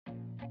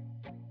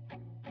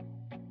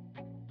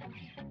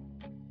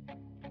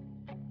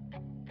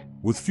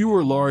With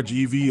fewer large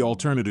EV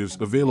alternatives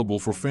available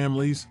for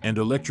families and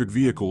electric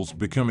vehicles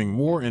becoming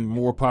more and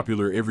more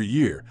popular every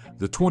year,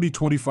 the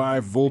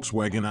 2025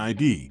 Volkswagen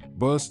ID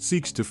bus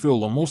seeks to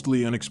fill a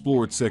mostly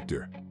unexplored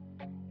sector.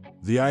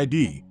 The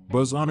ID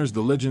bus honors the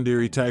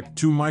legendary Type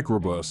 2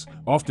 microbus,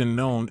 often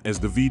known as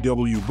the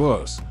VW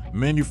bus,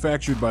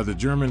 manufactured by the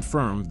German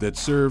firm that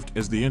served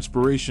as the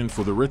inspiration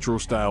for the retro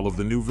style of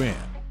the new van.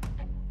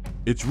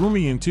 Its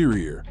roomy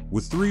interior,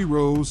 with 3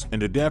 rows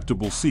and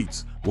adaptable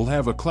seats, will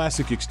have a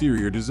classic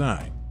exterior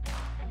design.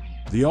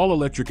 The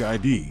all-electric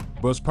ID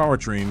bus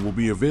powertrain will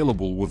be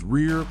available with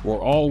rear or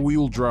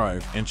all-wheel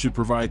drive and should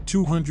provide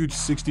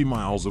 260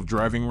 miles of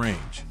driving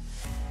range.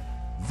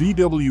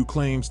 VW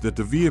claims that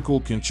the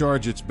vehicle can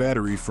charge its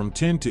battery from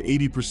 10 to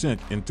 80%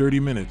 in 30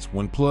 minutes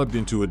when plugged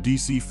into a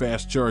DC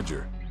fast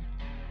charger.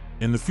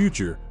 In the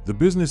future, the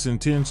business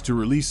intends to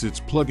release its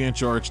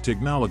plug-and-charge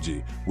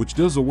technology, which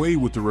does away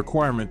with the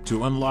requirement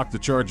to unlock the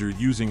charger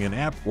using an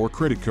app or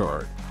credit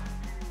card.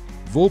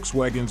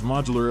 Volkswagen's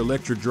Modular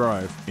Electric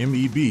Drive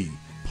 (MEB)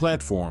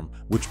 platform,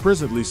 which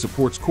presently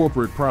supports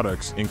corporate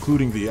products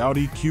including the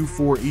Audi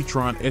Q4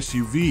 e-tron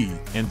SUV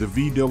and the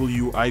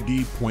VW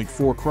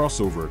ID.4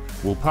 crossover,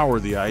 will power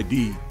the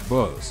ID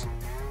bus.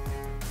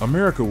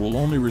 America will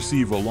only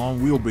receive a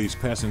long-wheelbase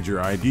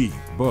passenger ID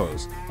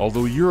bus,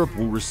 although Europe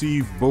will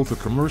receive both a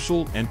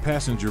commercial and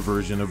passenger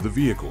version of the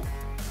vehicle.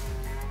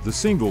 The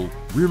single,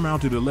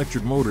 rear-mounted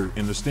electric motor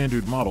in the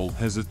standard model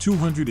has a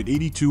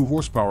 282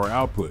 horsepower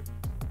output.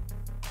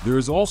 There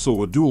is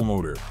also a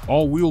dual-motor,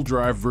 all-wheel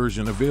drive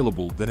version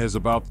available that has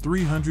about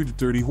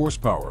 330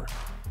 horsepower.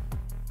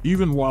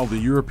 Even while the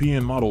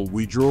European model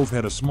we drove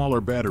had a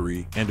smaller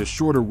battery and a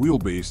shorter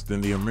wheelbase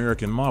than the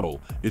American model,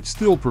 it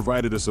still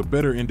provided us a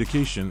better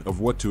indication of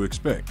what to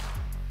expect.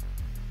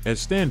 As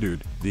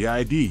standard, the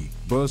ID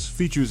bus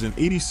features an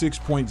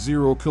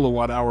 86.0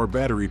 kilowatt-hour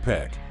battery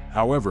pack.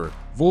 However,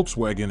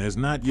 Volkswagen has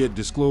not yet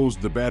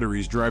disclosed the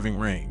battery's driving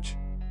range.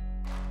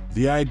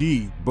 The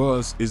ID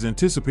bus is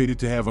anticipated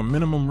to have a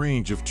minimum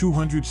range of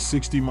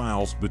 260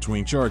 miles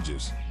between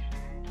charges.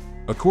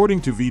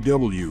 According to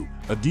VW,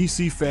 a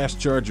DC fast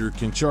charger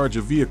can charge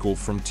a vehicle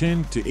from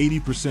 10 to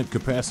 80%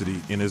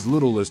 capacity in as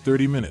little as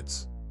 30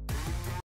 minutes.